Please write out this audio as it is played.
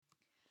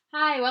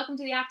Hi, welcome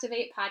to the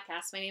Activate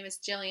podcast. My name is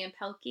Jillian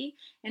Pelkey,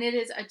 and it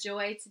is a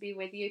joy to be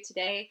with you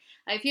today.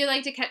 If you'd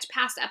like to catch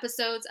past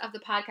episodes of the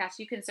podcast,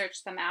 you can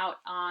search them out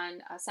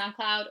on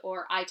SoundCloud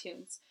or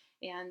iTunes,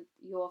 and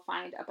you will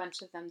find a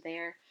bunch of them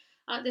there.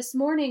 This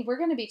morning, we're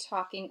going to be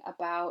talking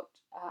about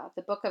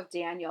the book of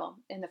Daniel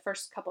in the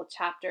first couple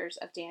chapters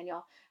of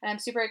Daniel, and I'm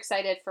super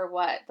excited for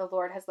what the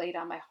Lord has laid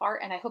on my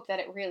heart, and I hope that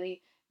it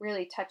really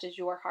touches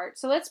your heart.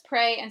 So let's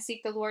pray and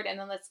seek the Lord, and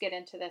then let's get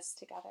into this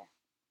together.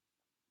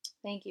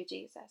 Thank you,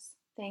 Jesus.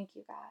 Thank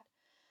you, God.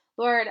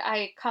 Lord,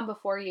 I come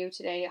before you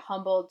today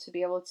humbled to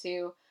be able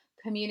to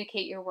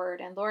communicate your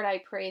word. And Lord,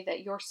 I pray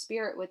that your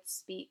spirit would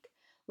speak.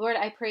 Lord,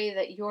 I pray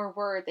that your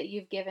word that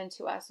you've given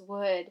to us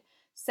would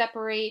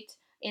separate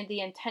in the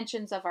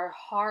intentions of our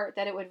heart,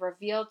 that it would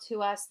reveal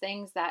to us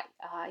things that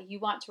you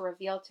want to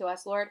reveal to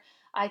us. Lord,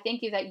 I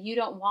thank you that you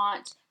don't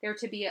want there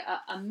to be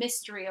a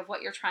mystery of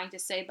what you're trying to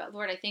say, but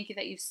Lord, I thank you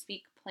that you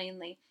speak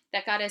plainly.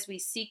 That God, as we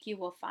seek you,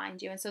 will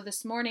find you. And so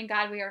this morning,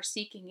 God, we are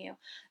seeking you.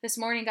 This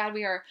morning, God,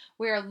 we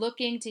are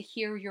looking to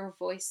hear your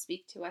voice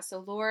speak to us.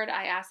 So Lord,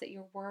 I ask that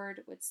your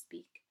word would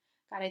speak.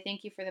 God, I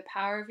thank you for the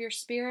power of your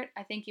spirit.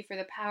 I thank you for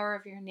the power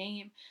of your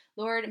name.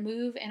 Lord,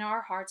 move in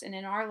our hearts and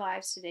in our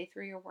lives today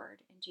through your word.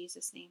 In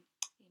Jesus' name,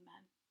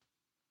 amen.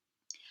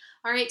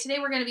 All right, today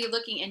we're going to be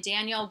looking in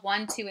Daniel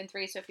 1, 2, and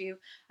 3. So if you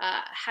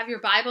have your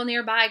Bible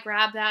nearby,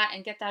 grab that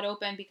and get that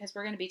open because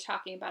we're going to be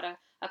talking about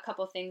a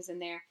couple things in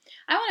there.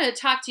 I want to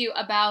talk to you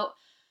about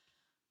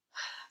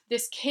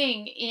this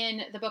king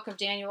in the book of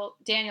Daniel,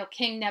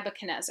 King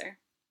Nebuchadnezzar.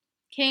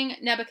 King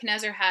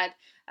Nebuchadnezzar had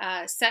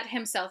set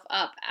himself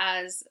up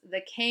as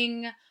the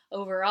king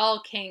over all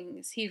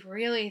kings. He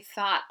really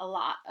thought a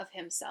lot of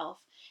himself.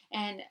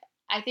 And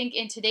I think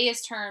in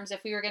today's terms,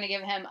 if we were going to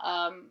give him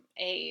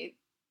a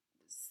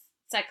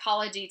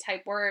psychology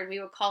type word, we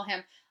would call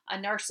him a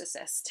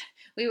narcissist.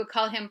 We would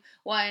call him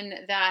one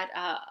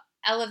that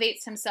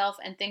elevates himself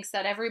and thinks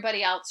that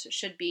everybody else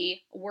should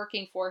be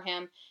working for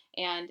him,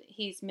 and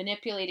he's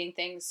manipulating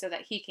things so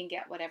that he can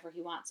get whatever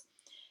he wants.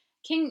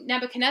 King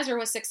Nebuchadnezzar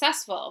was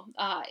successful.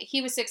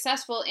 He was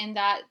successful in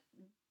that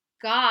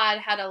God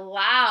had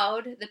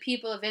allowed the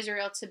people of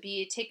Israel to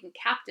be taken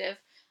captive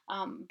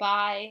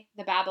by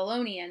the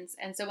Babylonians.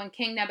 And so when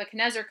King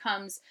Nebuchadnezzar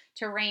comes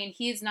to reign,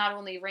 he's not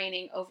only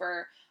reigning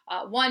over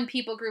one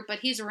people group, but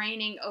he's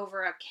reigning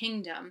over a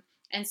kingdom.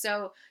 And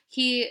so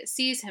he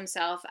sees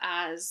himself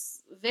as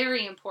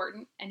very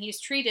important, and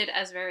he's treated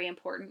as very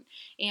important.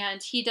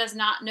 And he does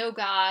not know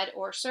God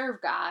or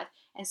serve God.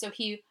 And so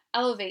he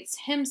elevates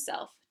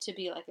himself to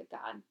be like a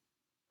god.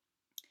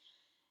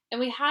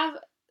 And we have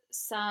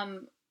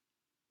some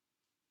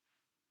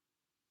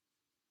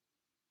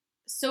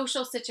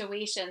social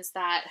situations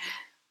that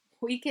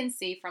we can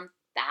see from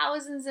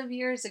thousands of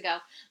years ago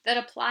that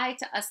apply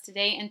to us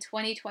today in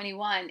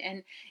 2021.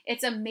 And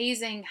it's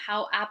amazing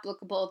how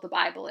applicable the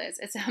Bible is.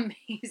 It's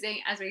amazing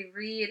as we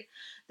read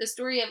the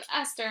story of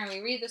Esther and we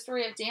read the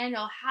story of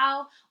Daniel,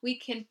 how we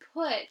can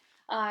put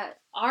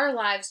our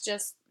lives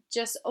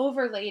just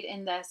overlaid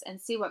in this and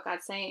see what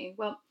God's saying.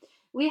 Well,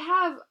 we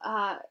have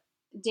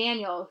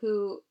Daniel,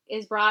 who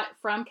is brought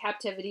from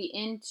captivity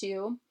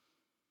into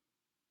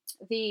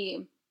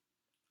the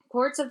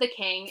courts of the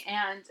king,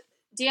 and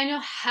Daniel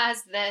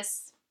has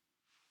this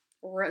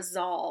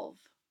resolve.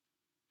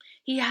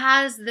 He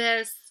has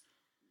this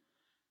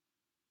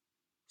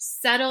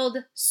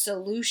settled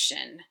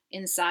solution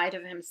inside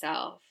of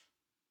himself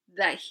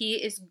that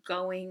he is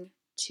going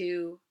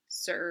to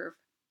serve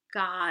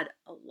God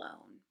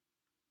alone.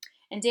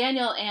 And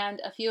Daniel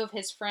and a few of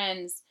his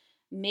friends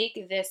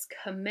make this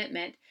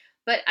commitment.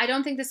 But I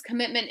don't think this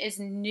commitment is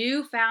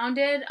new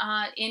founded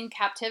in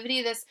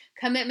captivity. This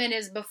commitment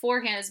is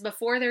beforehand, is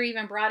before they're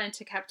even brought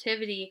into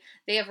captivity.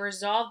 They have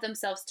resolved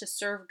themselves to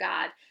serve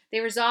God. They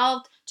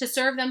resolved to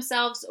serve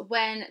themselves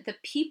when the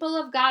people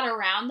of God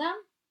around them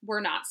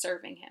were not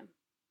serving him.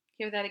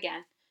 Hear that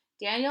again.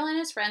 Daniel and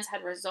his friends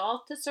had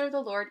resolved to serve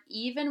the Lord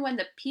even when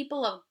the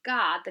people of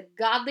God, the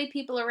godly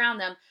people around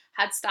them,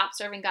 had stopped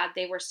serving God.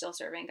 They were still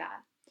serving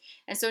God.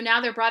 And so now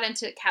they're brought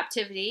into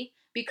captivity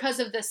because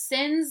of the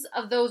sins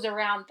of those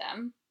around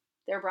them.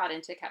 They're brought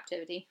into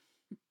captivity.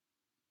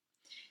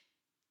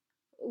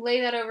 Lay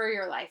that over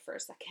your life for a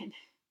second.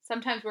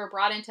 Sometimes we're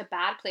brought into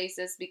bad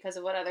places because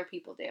of what other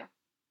people do.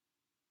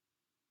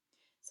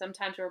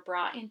 Sometimes we're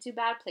brought into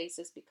bad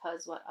places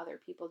because what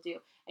other people do.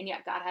 And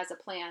yet God has a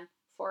plan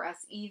for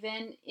us,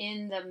 even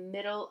in the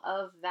middle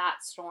of that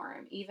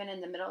storm, even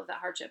in the middle of that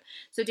hardship.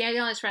 So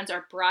Daniel and his friends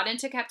are brought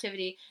into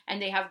captivity,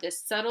 and they have this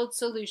settled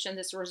solution,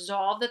 this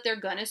resolve that they're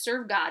going to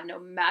serve God no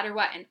matter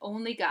what, and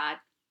only God.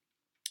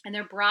 And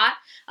they're brought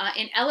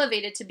and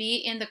elevated to be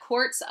in the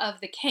courts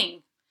of the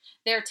king.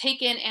 They're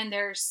taken and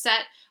they're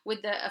set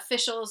with the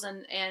officials,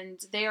 and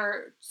they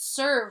are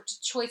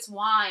served choice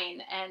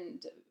wine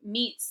and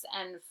meats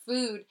and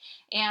food.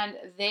 And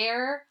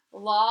their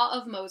law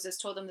of Moses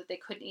told them that they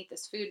couldn't eat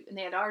this food, and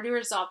they had already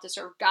resolved to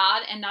serve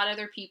God and not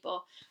other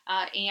people.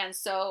 And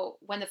so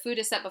when the food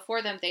is set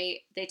before them,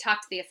 they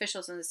talk to the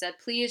officials and they said,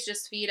 please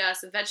just feed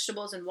us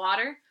vegetables and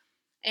water.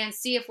 and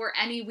see if we're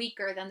any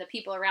weaker than the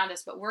people around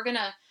us, but we're going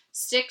to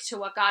stick to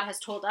what God has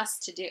told us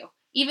to do,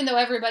 even though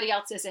everybody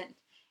else isn't.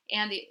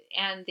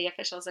 And the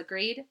officials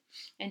agreed,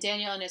 and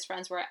Daniel and his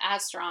friends were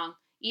as strong,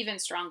 even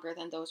stronger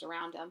than those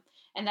around him.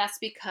 And that's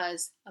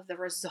because of the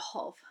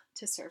resolve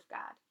to serve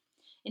God.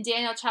 In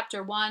Daniel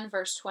chapter 1,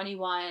 verse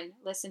 21,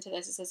 listen to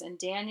this. It says, "And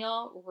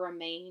Daniel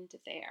remained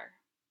there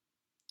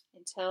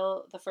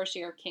until the first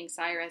year of King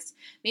Cyrus,"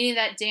 meaning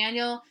that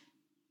Daniel,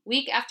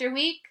 week after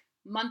week,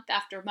 month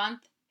after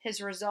month, his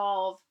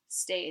resolve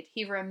stayed.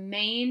 He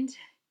remained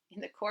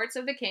in the courts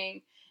of the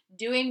king,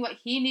 doing what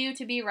he knew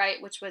to be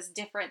right, which was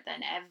different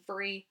than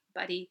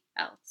everybody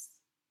else.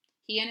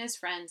 He and his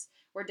friends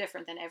were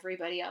different than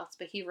everybody else,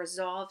 but he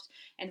resolved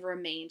and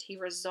remained. He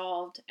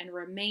resolved and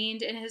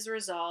remained in his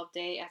resolve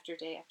day after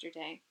day after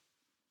day.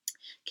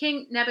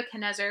 King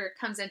Nebuchadnezzar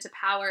comes into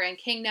power, and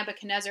King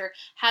Nebuchadnezzar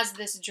has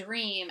this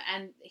dream,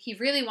 and he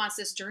really wants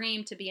this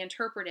dream to be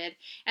interpreted.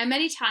 And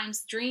many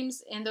times,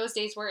 dreams in those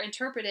days were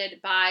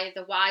interpreted by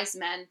the wise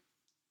men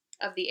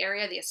of the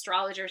area, the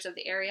astrologers of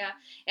the area,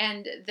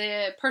 and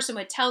the person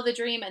would tell the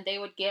dream and they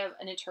would give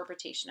an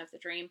interpretation of the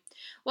dream.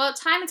 Well,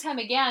 time and time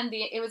again,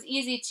 it was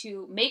easy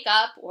to make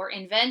up or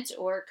invent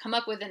or come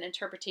up with an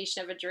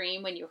interpretation of a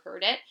dream when you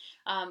heard it,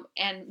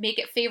 and make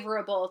it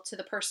favorable to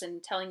the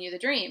person telling you the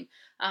dream.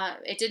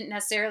 It didn't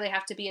necessarily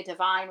have to be a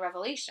divine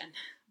revelation.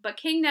 But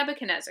King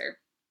Nebuchadnezzar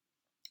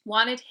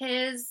wanted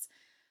his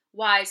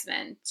wise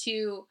men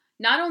to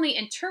not only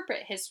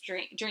interpret his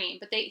dream,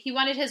 but he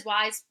wanted his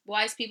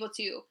wise people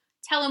to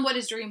tell him what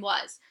his dream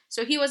was.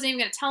 So he wasn't even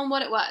going to tell him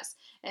what it was.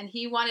 And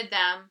he wanted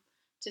them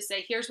to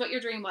say, here's what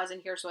your dream was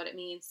and here's what it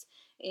means.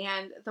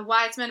 And the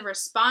wise men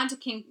respond to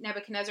King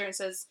Nebuchadnezzar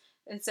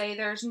and say,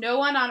 there's no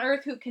one on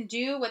earth who can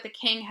do what the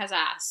king has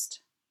asked.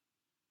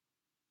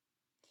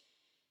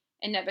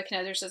 And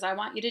Nebuchadnezzar says, I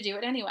want you to do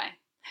it anyway.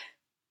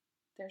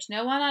 There's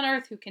no one on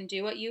earth who can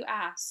do what you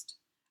asked.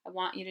 I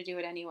want you to do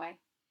it anyway.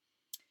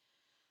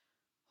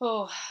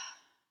 Oh,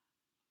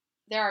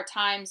 there are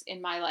times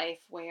in my life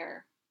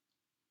where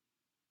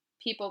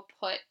people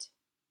put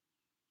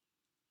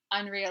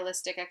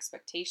unrealistic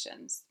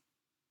expectations,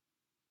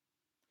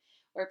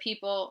 where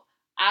people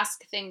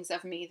ask things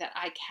of me that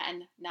I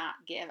cannot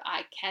give.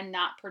 I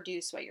cannot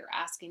produce what you're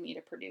asking me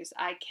to produce.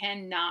 I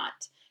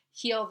cannot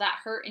heal that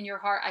hurt in your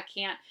heart. I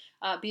can't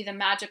be the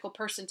magical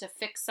person to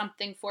fix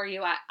something for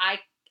you.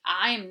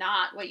 I am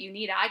not what you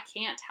need. I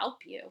can't help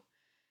you.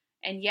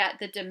 And yet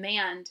the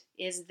demand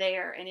is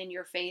there and in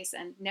your face.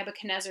 And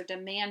Nebuchadnezzar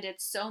demanded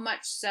so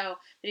much so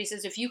that he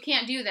says, if you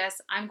can't do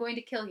this, I'm going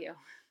to kill you.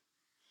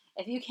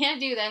 If you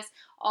can't do this,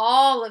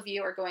 all of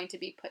you are going to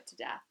be put to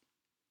death.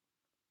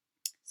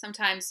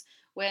 Sometimes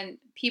when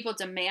people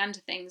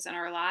demand things in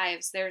our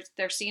lives,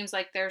 there seems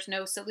like there's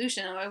no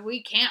solution.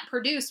 We can't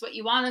produce what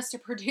you want us to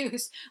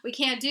produce. We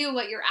can't do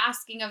what you're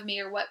asking of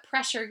me or what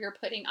pressure you're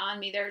putting on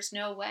me. There's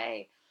no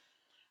way.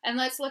 And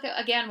let's look at,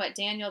 again, what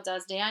Daniel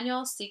does.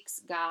 Daniel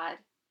seeks God.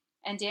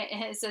 And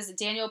it says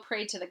Daniel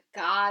prayed to the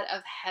God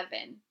of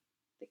heaven.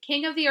 The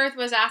king of the earth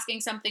was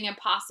asking something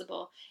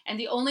impossible, and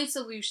the only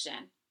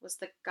solution was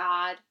the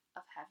God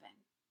of heaven.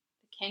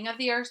 The king of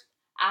the earth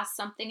asked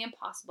something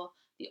impossible.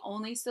 The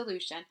only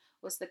solution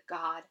was the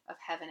God of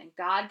heaven. And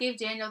God gave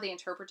Daniel the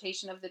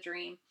interpretation of the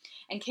dream.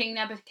 And King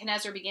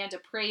Nebuchadnezzar began to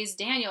praise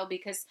Daniel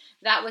because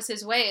that was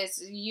his way.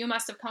 You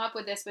must have come up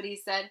with this, but he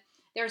said,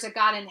 there's a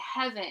God in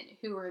heaven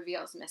who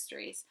reveals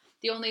mysteries.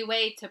 The only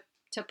way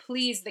to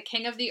please the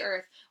king of the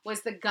earth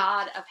was the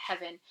God of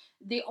heaven.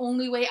 The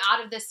only way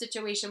out of this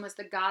situation was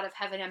the God of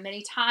heaven. And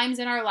many times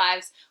in our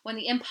lives, when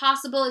the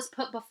impossible is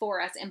put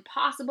before us,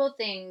 impossible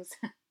things,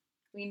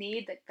 we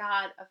need the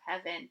God of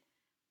heaven.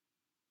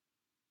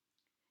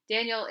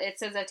 It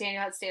says that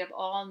Daniel had stayed up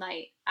all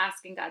night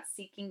asking God,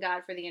 seeking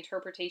God for the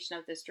interpretation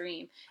of this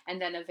dream.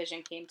 And then a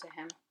vision came to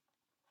him.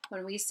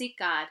 When we seek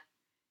God,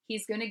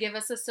 He's going to give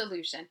us a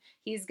solution.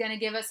 He's going to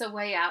give us a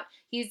way out.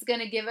 He's going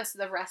to give us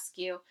the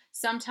rescue.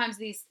 Sometimes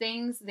these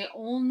things, the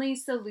only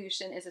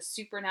solution is a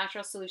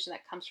supernatural solution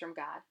that comes from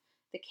God.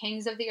 The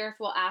kings of the earth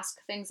will ask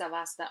things of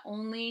us that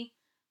only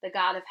the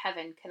God of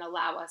heaven can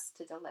allow us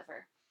to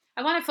deliver.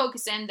 I want to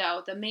focus in,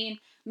 though, the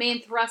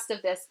main thrust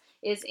of this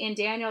is in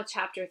Daniel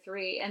chapter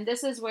 3. And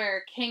this is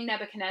where King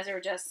Nebuchadnezzar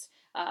just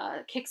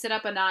kicks it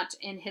up a notch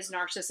in his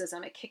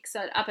narcissism. It kicks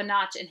it up a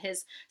notch in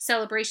his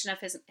celebration of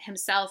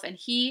himself. And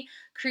he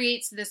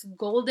creates this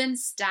golden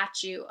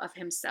statue of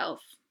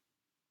himself.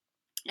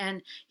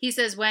 And he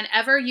says,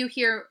 whenever you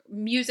hear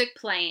music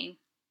playing,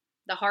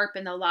 the harp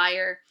and the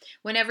lyre,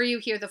 whenever you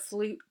hear the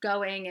flute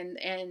going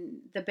and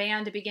the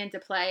band begin to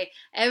play,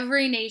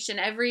 every nation,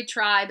 every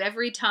tribe,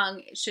 every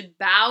tongue should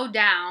bow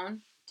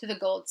down to the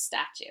gold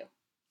statue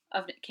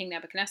of King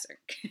Nebuchadnezzar.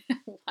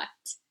 What?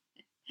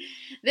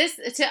 This,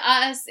 to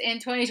us in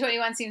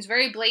 2021, seems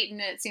very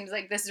blatant. It seems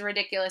like this is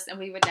ridiculous and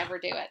we would never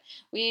do it.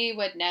 We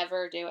would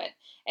never do it.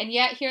 And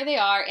yet here they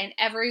are, and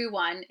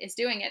everyone is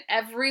doing it.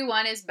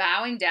 Everyone is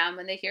bowing down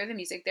when they hear the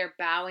music. They're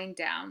bowing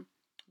down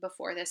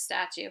before this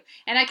statue.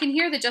 And I can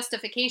hear the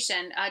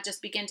justification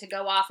just begin to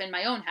go off in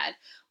my own head.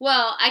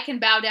 Well, I can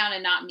bow down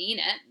and not mean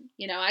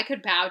it. I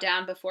could bow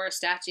down before a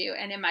statue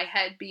and in my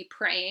head be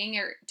praying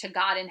or to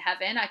God in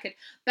heaven. I could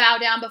bow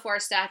down before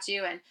a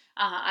statue and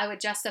I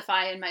would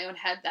justify in my own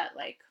head that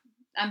like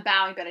I'm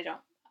bowing, but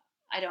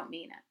I don't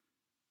mean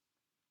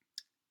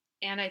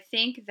it. And I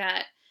think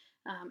that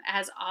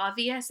as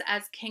obvious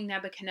as King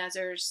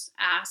Nebuchadnezzar's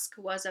ask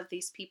was of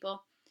these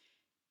people,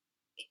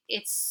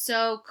 it's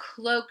so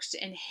cloaked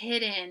and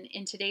hidden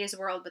in today's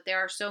world, but there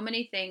are so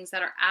many things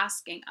that are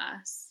asking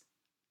us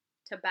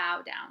to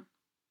bow down.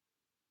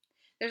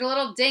 There's a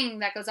little ding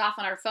that goes off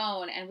on our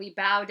phone and we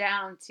bow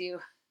down to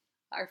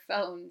our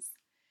phones.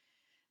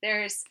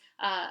 There's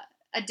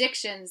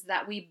addictions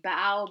that we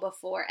bow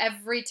before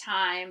every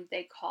time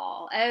they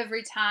call.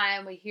 Every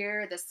time we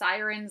hear the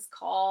sirens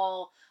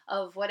call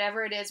of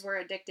whatever it is we're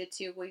addicted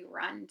to, we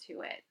run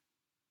to it.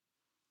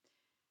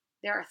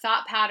 There are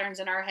thought patterns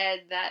in our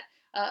head that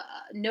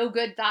no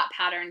good thought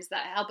patterns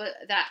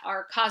that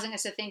are causing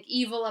us to think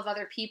evil of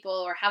other people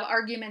or have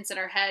arguments in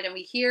our head, and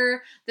we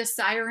hear the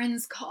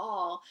sirens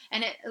call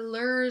and it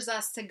lures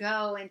us to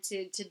go and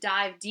to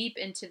dive deep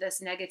into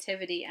this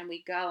negativity, and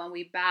we go and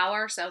we bow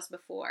ourselves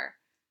before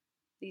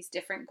these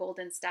different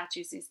golden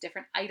statues, these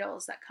different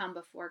idols that come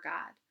before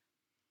God.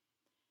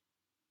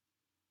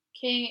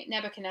 King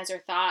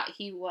Nebuchadnezzar thought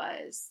he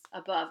was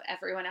above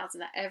everyone else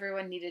and that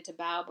everyone needed to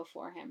bow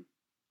before him.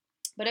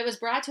 But it was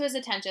brought to his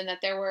attention that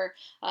there were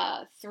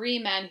 3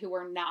 men who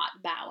were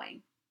not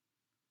bowing.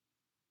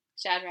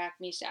 Shadrach,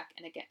 Meshach,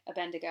 and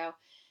Abednego.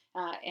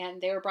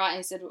 And they were brought and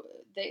he said,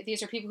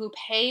 these are people who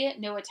pay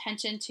no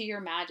attention to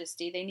your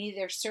majesty. They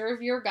neither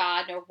serve your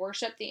God nor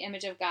worship the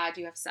image of God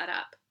you have set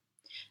up.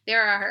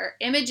 There are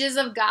images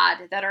of God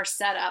that are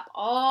set up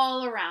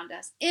all around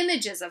us.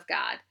 Images of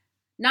God.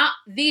 Not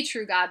the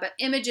true God, but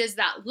images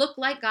that look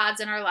like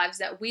gods in our lives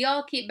that we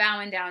all keep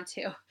bowing down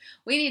to.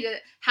 We need to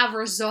have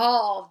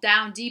resolve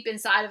down deep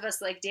inside of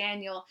us like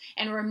Daniel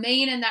and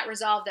remain in that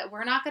resolve that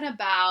we're not going to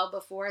bow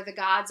before the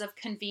gods of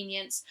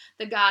convenience,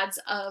 the gods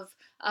of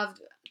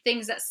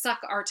things that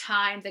suck our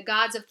time, the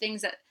gods of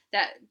things that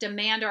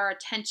demand our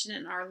attention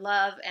and our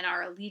love and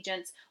our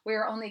allegiance.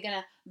 We're only going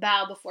to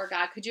bow before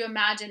God. Could you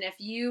imagine if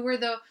you were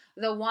the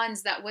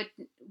ones that would,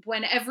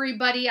 when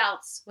everybody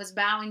else was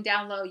bowing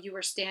down low, you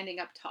were standing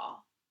up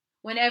tall.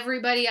 When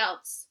everybody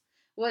else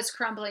was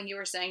crumbling, you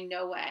were saying,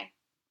 no way.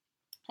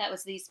 That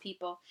was these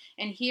people.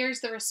 And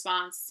here's the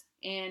response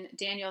in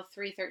Daniel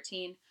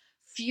 3:13.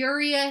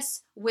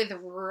 Furious with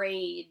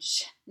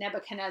rage,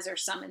 Nebuchadnezzar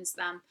summons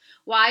them.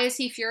 Why is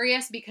he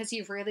furious? Because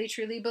he really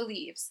truly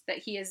believes that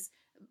he is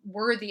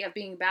worthy of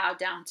being bowed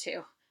down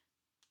to.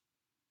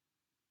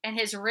 And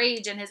his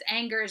rage and his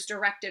anger is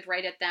directed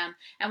right at them.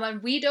 And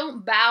when we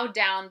don't bow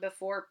down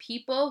before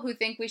people who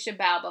think we should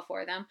bow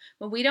before them,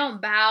 when we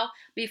don't bow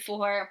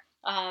before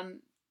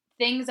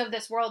things of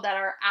this world that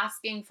are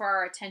asking for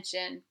our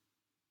attention,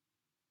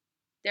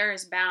 there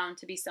is bound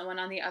to be someone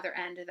on the other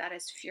end that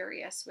is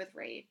furious with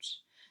rage.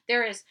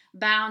 There is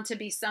bound to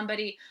be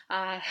somebody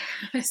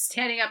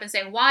standing up and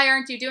saying, why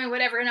aren't you doing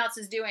what everyone else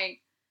is doing?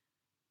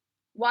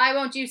 Why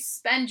won't you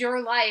spend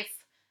your life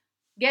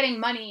getting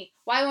money?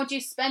 Why won't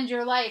you spend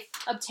your life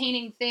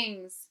obtaining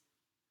things?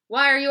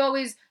 Why are you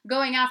always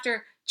going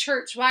after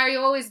church? Why are you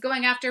always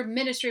going after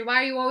ministry?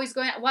 Why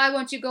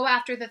won't you go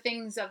after the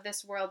things of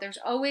this world? There's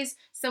always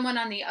someone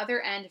on the other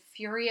end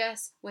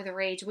furious with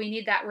rage. We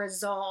need that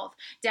resolve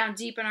down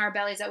deep in our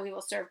bellies that we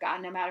will serve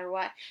God no matter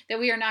what, that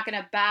we are not going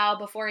to bow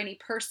before any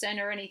person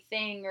or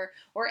anything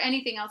or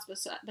anything else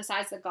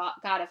besides the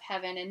God of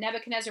heaven. And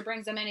Nebuchadnezzar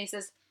brings them in and he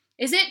says,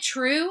 is it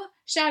true,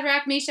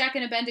 Shadrach, Meshach,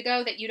 and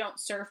Abednego, that you don't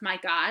serve my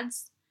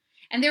gods?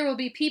 And there will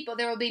be people,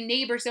 there will be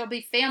neighbors, there will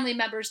be family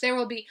members, there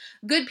will be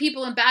good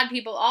people and bad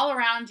people all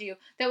around you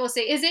that will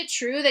say, is it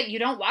true that you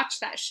don't watch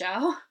that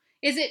show?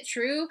 Is it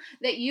true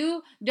that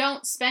you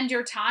don't spend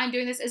your time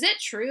doing this? Is it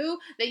true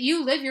that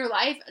you live your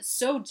life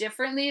so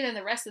differently than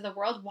the rest of the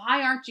world?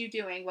 Why aren't you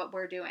doing what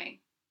we're doing?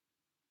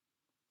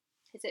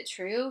 Is it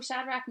true,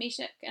 Shadrach,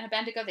 Meshach, and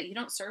Abednego, that you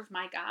don't serve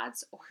my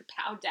gods or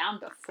bow down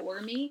before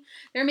me?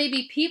 There may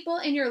be people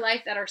in your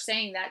life that are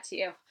saying that to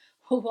you.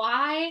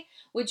 Why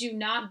would you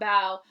not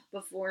bow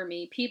before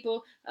me?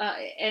 People,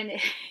 and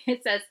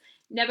it says,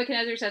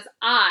 Nebuchadnezzar says,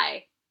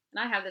 and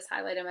I have this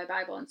highlighted in my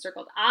Bible and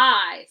circled,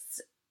 I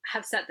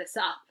have set this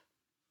up.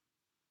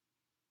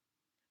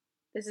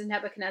 This is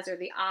Nebuchadnezzar.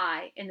 The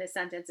I in this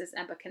sentence is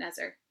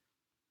Nebuchadnezzar.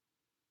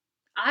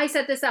 I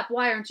set this up.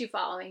 Why aren't you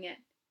following it?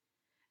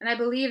 And I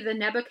believe the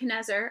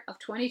Nebuchadnezzar of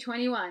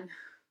 2021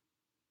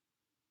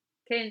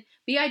 can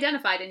be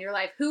identified in your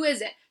life. Who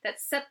is it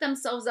that set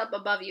themselves up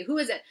above you? Who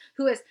is it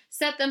who has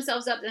set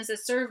themselves up and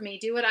says, serve me,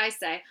 do what I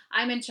say.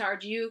 I'm in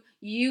charge. You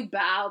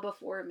bow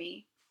before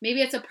me.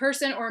 Maybe it's a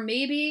person or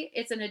maybe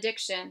it's an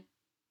addiction.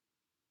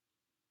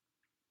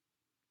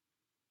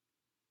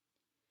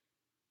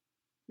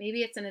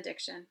 Maybe it's an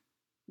addiction.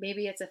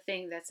 Maybe it's a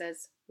thing that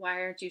says,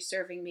 why aren't you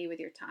serving me with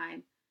your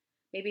time?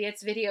 Maybe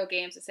it's video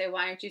games that say,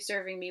 why aren't you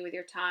serving me with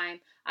your time?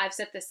 I've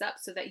set this up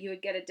so that you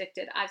would get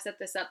addicted. I've set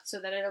this up so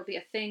that it'll be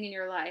a thing in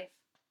your life.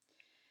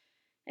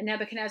 And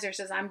Nebuchadnezzar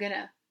says, I'm going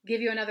to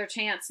give you another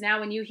chance. Now,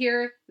 when you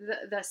hear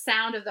the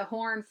sound of the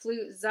horn,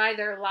 flute,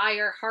 zither,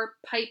 lyre, harp,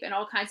 pipe, and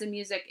all kinds of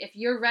music, if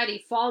you're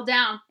ready, fall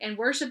down and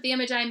worship the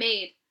image I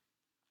made.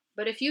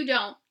 But if you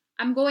don't,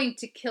 I'm going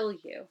to kill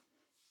you.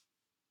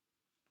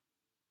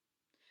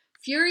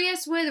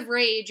 Furious with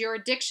rage, your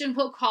addiction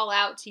will call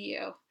out to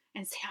you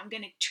and say, I'm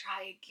going to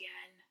try again.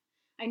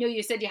 I know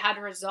you said you had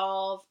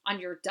resolve on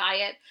your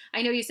diet.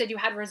 I know you said you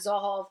had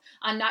resolve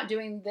on not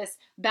doing this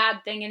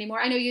bad thing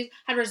anymore. I know you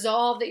had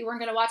resolve that you weren't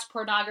going to watch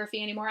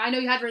pornography anymore. I know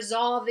you had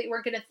resolve that you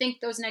weren't going to think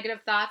those negative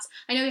thoughts.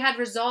 I know you had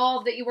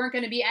resolve that you weren't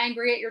going to be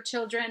angry at your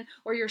children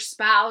or your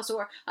spouse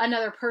or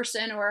another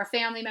person or a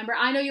family member.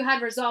 I know you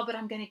had resolve, but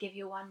I'm going to give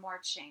you one more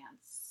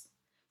chance.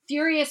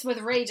 Furious with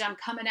rage, I'm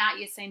coming at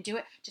you saying, do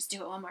it. Just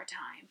do it one more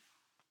time.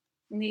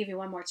 I'm going to give you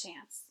one more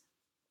chance.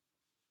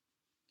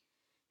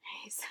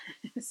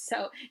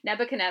 So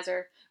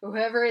Nebuchadnezzar,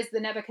 whoever is the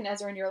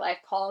Nebuchadnezzar in your life,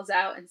 calls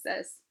out and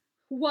says,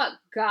 what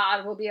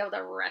God will be able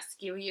to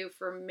rescue you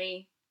from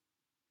me?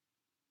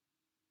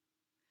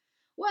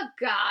 What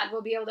God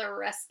will be able to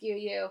rescue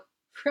you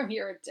from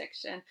your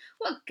addiction?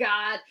 What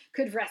God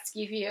could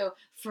rescue you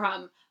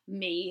from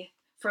me,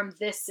 from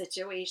this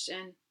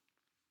situation?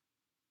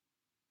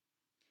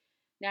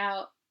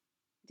 Now,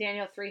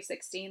 Daniel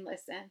 3:16,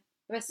 listen.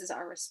 This is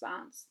our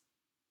response.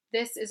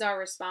 This is our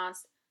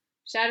response.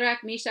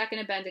 Shadrach, Meshach, and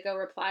Abednego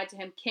replied to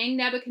him, King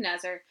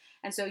Nebuchadnezzar.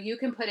 And so you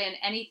can put in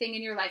anything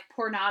in your life,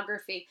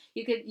 pornography.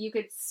 You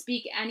could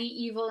speak any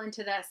evil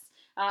into this.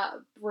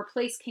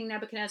 Replace King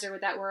Nebuchadnezzar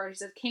with that word. He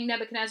says, King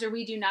Nebuchadnezzar,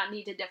 we do not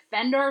need to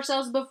defend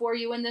ourselves before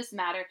you in this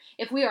matter.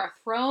 If we are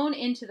thrown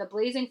into the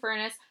blazing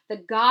furnace, the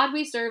God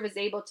we serve is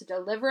able to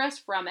deliver us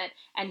from it,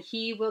 and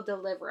he will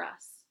deliver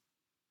us.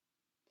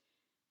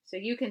 So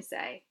you can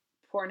say,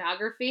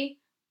 pornography,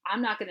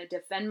 I'm not going to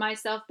defend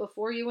myself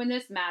before you in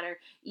this matter.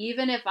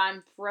 Even if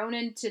I'm thrown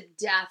into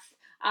death,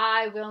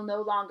 I will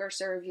no longer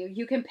serve you.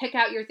 You can pick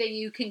out your thing.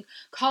 You can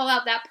call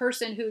out that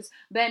person who's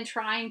been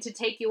trying to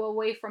take you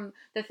away from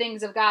the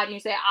things of God. And you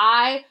say,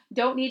 I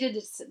don't need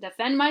to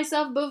defend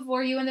myself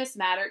before you in this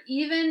matter.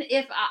 Even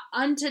if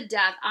unto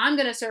death, I'm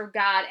going to serve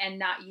God and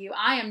not you.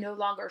 I am no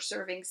longer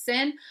serving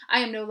sin. I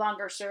am no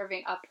longer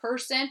serving a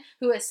person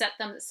who has set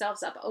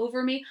themselves up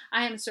over me.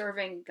 I am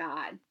serving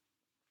God.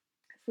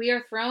 If we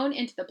are thrown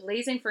into the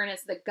blazing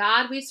furnace, the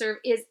God we serve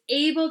is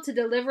able to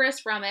deliver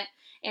us from it,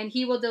 and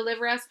he will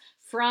deliver us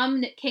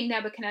from King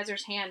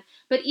Nebuchadnezzar's hand.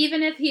 But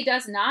even if he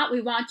does not, we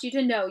want you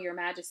to know, your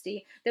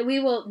majesty, that we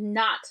will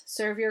not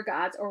serve your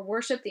gods or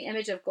worship the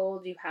image of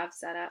gold you have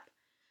set up.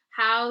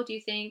 How do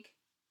you think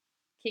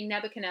King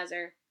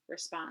Nebuchadnezzar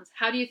responds?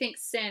 How do you think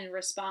sin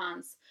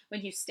responds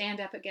when you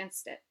stand up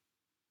against it?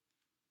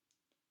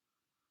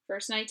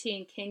 Verse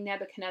 19, King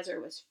Nebuchadnezzar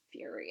was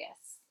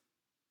furious.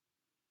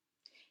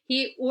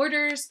 He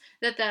orders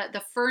that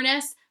the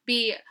furnace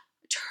be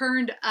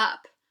turned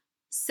up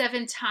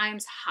 7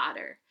 times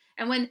hotter.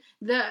 And when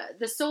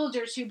the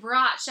soldiers who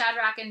brought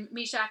Shadrach and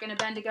Meshach and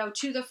Abednego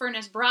to the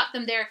furnace brought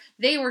them there,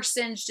 they were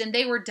singed and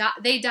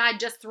they died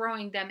just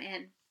throwing them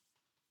in.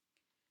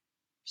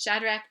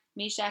 Shadrach,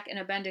 Meshach, and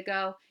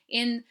Abednego,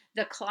 in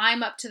the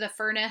climb up to the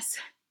furnace,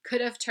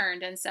 could have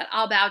turned and said,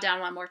 I'll bow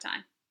down one more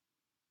time.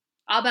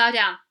 I'll bow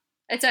down.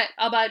 It's it.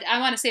 I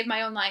want to save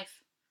my own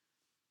life.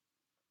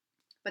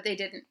 But they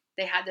didn't.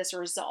 They had this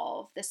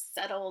resolve, this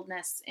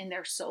settledness in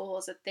their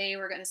souls that they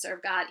were going to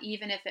serve God,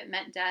 even if it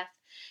meant death.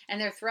 And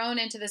they're thrown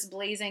into this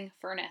blazing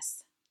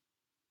furnace.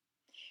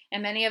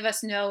 And many of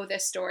us know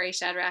this story.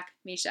 Shadrach,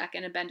 Meshach,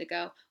 and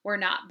Abednego were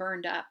not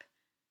burned up.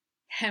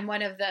 And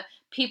one of the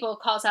people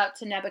calls out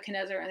to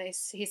Nebuchadnezzar and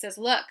he says,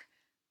 look,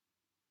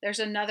 there's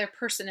another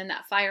person in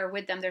that fire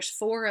with them. There's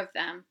 4 of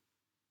them.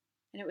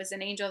 And it was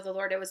an angel of the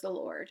Lord. It was the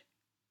Lord.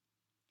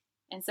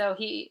 And so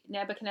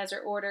Nebuchadnezzar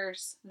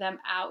orders them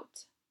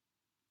out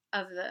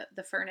of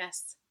the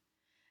furnace.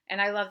 And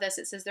I love this.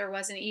 It says there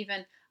wasn't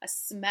even a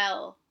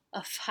smell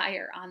of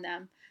fire on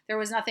them. There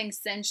was nothing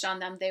singed on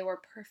them. They were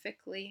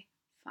perfectly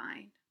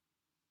fine.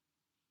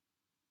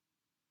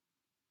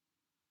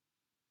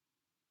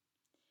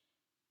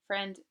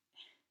 Friend,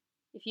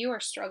 if you are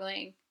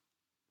struggling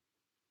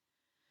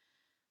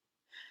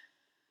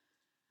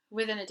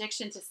with an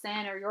addiction to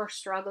sin, or you're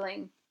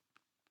struggling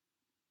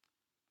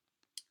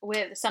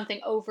with something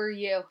over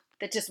you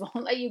that just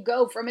won't let you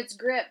go from its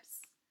grips,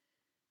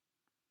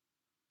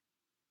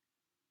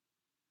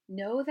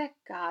 know that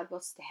God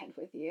will stand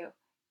with you,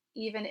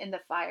 even in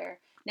the fire.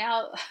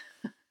 Now,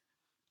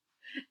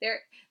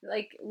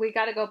 we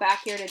got to go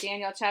back here to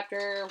Daniel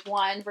chapter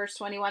 1, verse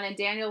 21, and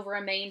Daniel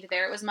remained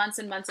there. It was months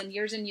and months and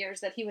years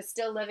that he was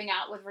still living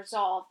out with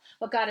resolve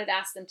what God had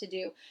asked them to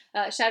do.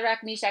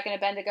 Shadrach, Meshach, and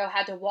Abednego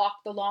had to walk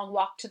the long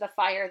walk to the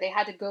fire. They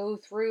had to go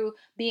through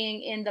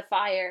being in the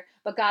fire,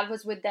 but God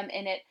was with them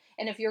in it.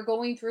 And if you're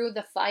going through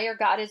the fire,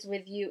 God is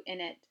with you in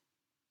it.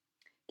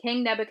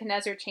 King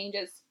Nebuchadnezzar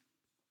changes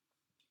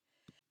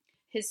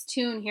his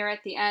tune here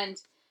at the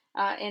end,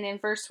 And in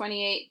verse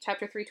 28,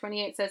 chapter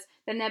 3:28 says,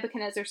 Then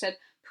Nebuchadnezzar said,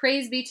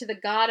 Praise be to the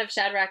God of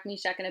Shadrach,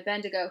 Meshach, and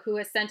Abednego, who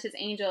has sent his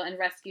angel and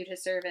rescued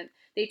his servant.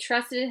 They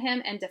trusted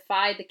him and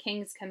defied the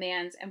king's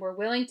commands, and were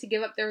willing to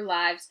give up their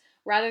lives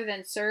rather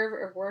than serve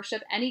or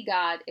worship any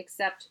god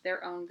except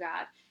their own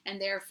God.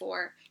 And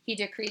therefore, he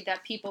decreed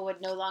that people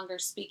would no longer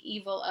speak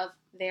evil of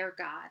their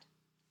God.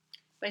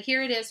 But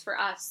here it is for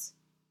us.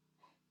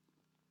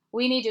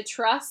 We need to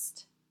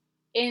trust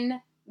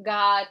in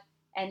God,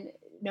 and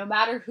no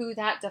matter who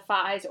that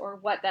defies or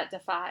what that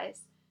defies.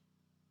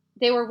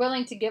 They were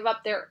willing to give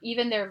up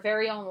even their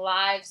very own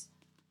lives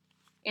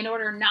in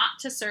order not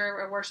to serve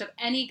or worship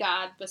any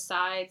god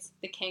besides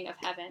the King of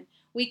Heaven.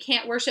 We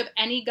can't worship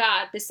any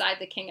god beside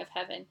the King of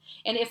Heaven.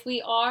 And if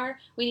we are,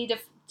 we need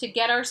to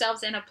get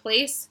ourselves in a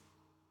place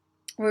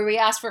where we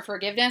ask for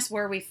forgiveness,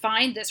 where we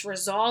find this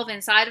resolve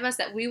inside of us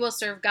that we will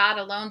serve God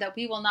alone, that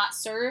we will not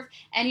serve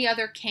any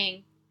other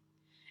king.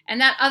 And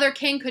that other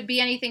king could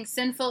be anything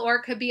sinful, or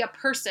it could be a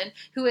person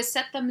who has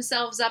set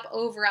themselves up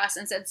over us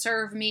and said,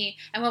 serve me.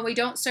 And when we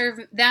don't serve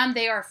them,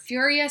 they are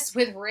furious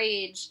with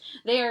rage.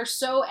 They are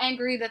so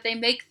angry that they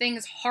make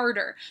things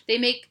harder.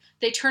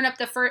 They turn up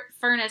the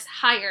furnace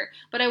higher.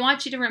 But I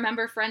want you to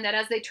remember, friend, that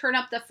as they turn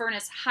up the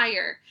furnace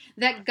higher,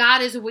 that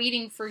God is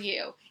waiting for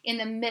you in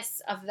the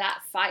midst of that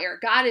fire.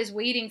 God is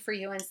waiting for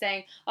you and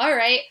saying, all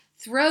right,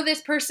 throw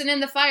this person in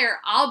the fire.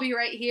 I'll be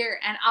right here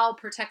and I'll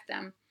protect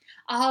them.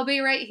 I'll be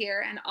right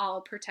here and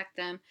I'll protect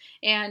them.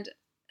 And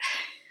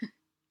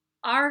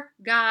our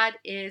God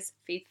is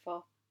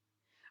faithful.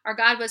 Our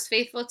God was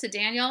faithful to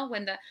Daniel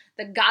when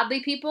the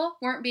godly people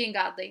weren't being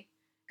godly.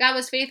 God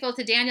was faithful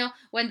to Daniel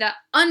when the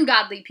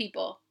ungodly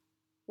people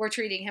were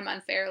treating him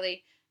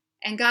unfairly.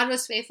 And God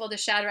was faithful to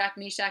Shadrach,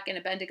 Meshach, and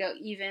Abednego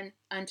even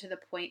unto the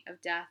point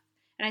of death.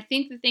 And I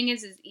think the thing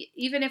is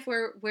even if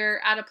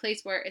we're at a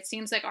place where it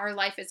seems like our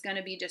life is going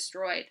to be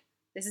destroyed,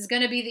 this is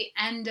going to be the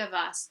end of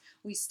us,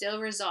 we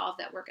still resolve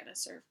that we're going to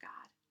serve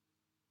God.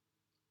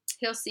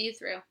 He'll see you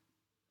through.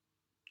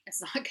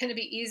 It's not going to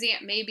be easy.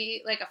 It may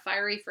be like a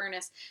fiery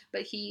furnace,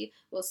 but he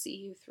will see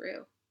you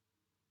through.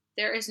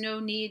 There is no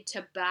need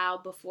to bow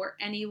before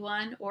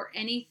anyone or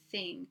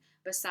anything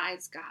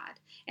besides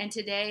God. And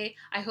today,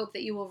 I hope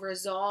that you will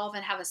resolve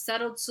and have a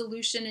settled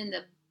solution in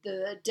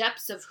the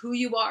depths of who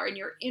you are, in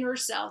your inner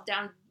self,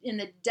 down in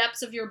the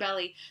depths of your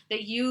belly,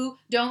 that you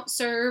don't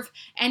serve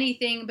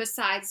anything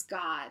besides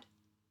God.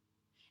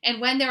 And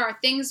when there are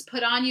things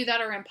put on you that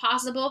are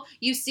impossible,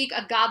 you seek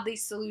a godly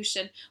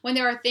solution. When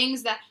there are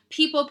things that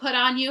people put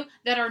on you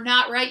that are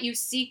not right, you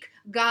seek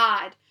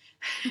God.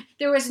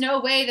 There was no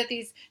way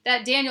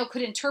that Daniel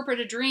could interpret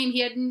a dream.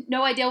 He had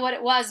no idea what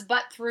it was,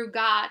 but through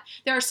God.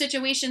 There are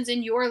situations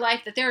in your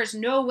life that there is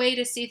no way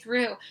to see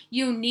through.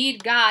 You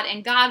need God,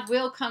 and God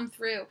will come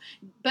through.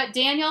 But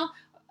Daniel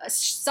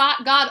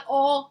sought God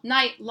all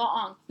night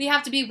long. We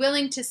have to be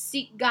willing to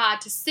seek God,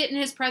 to sit in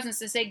his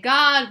presence and say,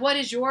 God, what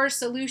is your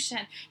solution?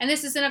 And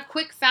this isn't a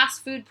quick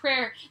fast food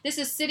prayer. This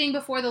is sitting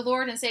before the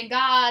Lord and saying,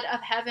 God of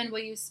heaven, will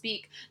you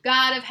speak?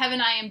 God of heaven,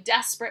 I am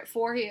desperate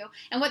for you.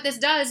 And what this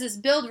does is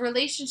build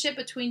relationship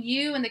between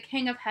you and the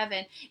King of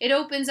Heaven. It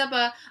opens up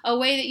a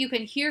way that you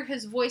can hear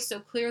his voice so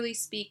clearly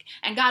speak,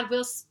 and God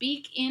will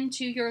speak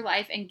into your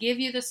life and give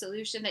you the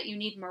solution that you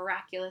need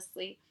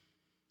miraculously.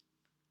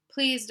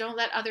 Please don't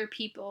let other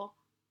people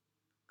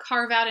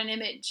carve out an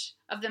image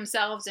of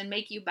themselves and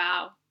make you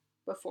bow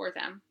before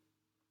them.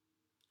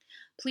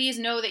 Please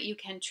know that you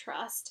can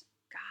trust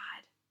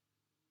God,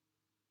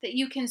 that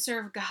you can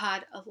serve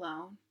God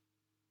alone.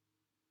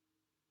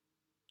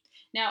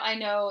 Now, I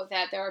know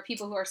that there are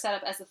people who are set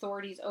up as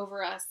authorities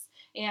over us,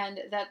 and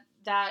that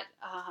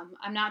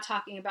I'm not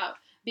talking about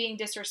being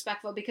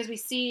disrespectful, because we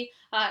see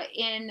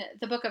in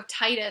the book of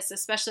Titus,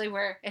 especially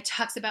where it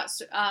talks about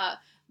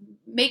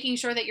making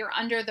sure that you're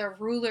under the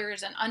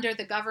rulers and under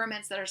the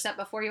governments that are set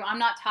before you. I'm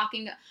not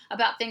talking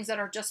about things that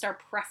are just our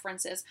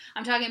preferences.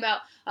 I'm talking about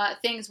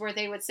things where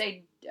they would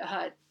say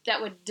that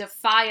would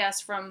defy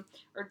us from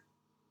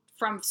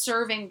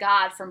serving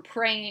God, from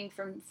praying,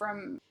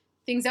 from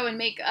things that would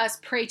make us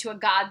pray to a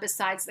God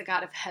besides the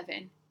God of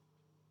heaven.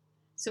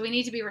 So we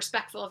need to be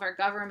respectful of our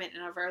government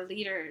and of our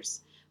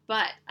leaders.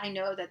 But I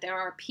know that there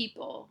are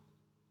people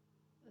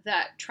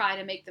that try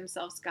to make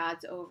themselves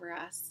gods over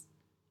us.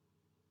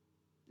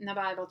 And the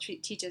Bible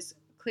teaches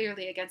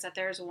clearly against that.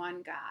 There is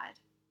one God.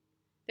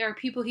 There are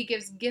people he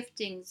gives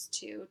giftings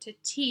to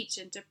teach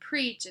and to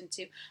preach and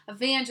to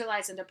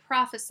evangelize and to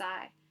prophesy.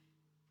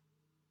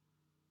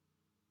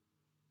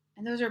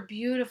 And those are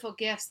beautiful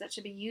gifts that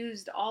should be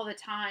used all the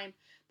time.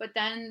 But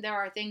then there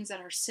are things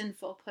that are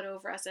sinful put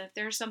over us. And if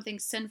there's something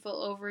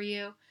sinful over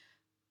you,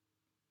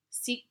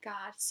 seek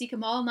God. Seek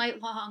him all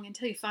night long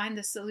until you find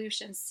the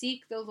solution.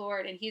 Seek the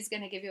Lord, and he's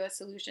going to give you a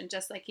solution,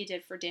 just like he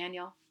did for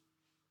Daniel.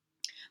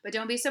 But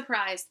don't be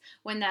surprised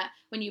when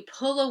you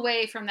pull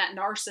away from that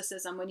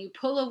narcissism, when you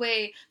pull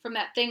away from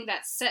that thing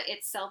that set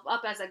itself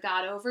up as a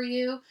God over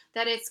you,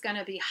 that it's going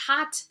to be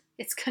hot.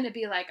 It's going to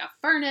be like a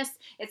furnace.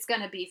 It's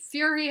going to be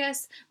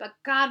furious, but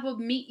God will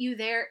meet you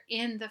there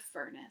in the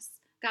furnace.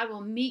 God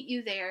will meet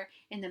you there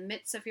in the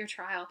midst of your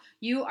trial.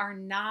 You are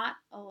not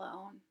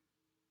alone.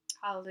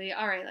 Hallelujah.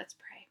 All right, let's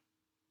pray.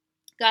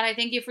 God, I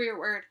thank you for your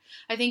word.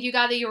 I thank you,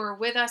 God, that you are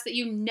with us, that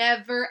you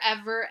never,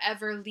 ever,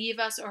 ever leave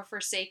us or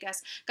forsake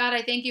us. God,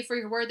 I thank you for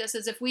your word that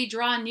says if we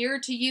draw near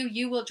to you,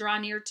 you will draw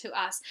near to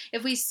us.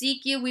 If we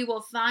seek you, we will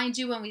find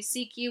you when we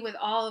seek you with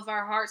all of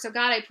our heart. So,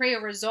 God, I pray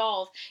a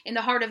resolve in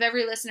the heart of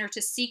every listener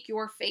to seek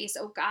your face,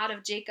 oh God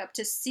of Jacob,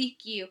 to seek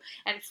you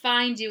and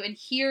find you and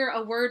hear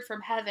a word from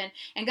heaven.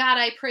 And God,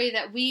 I pray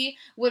that we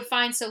would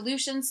find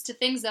solutions to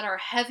things that are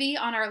heavy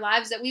on our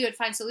lives, that we would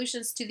find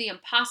solutions to the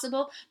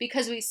impossible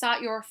because we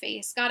sought your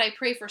face. God, I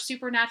pray for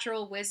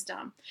supernatural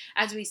wisdom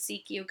as we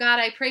seek you. God,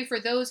 I pray for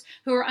those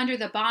who are under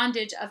the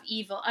bondage of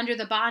evil, under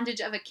the bondage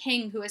of a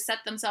king who has set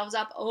themselves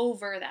up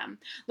over them.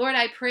 Lord,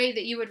 I pray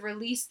that you would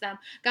release them.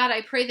 God,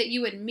 I pray that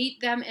you would meet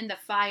them in the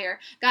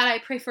fire. God, I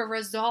pray for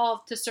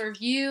resolve to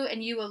serve you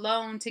and you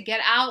alone, to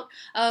get out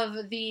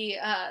of the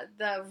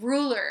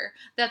ruler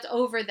that's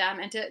over them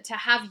and to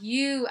have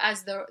you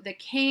as the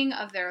king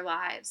of their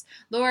lives.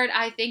 Lord,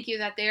 I thank you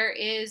that there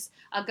is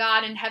a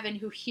God in heaven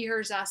who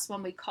hears us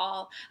when we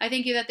call. I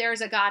thank you that there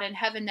is a God in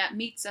heaven that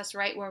meets us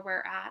right where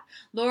we're at.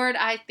 Lord,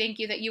 I thank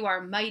you that you are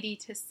mighty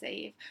to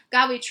save.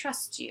 God, we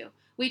trust you.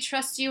 We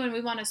trust you and we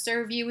want to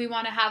serve you. We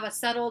want to have a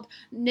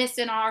settledness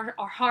in our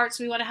hearts.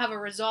 We want to have a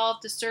resolve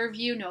to serve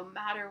you no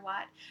matter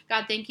what.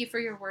 God, thank you for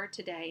your word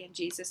today. In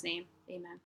Jesus' name, amen.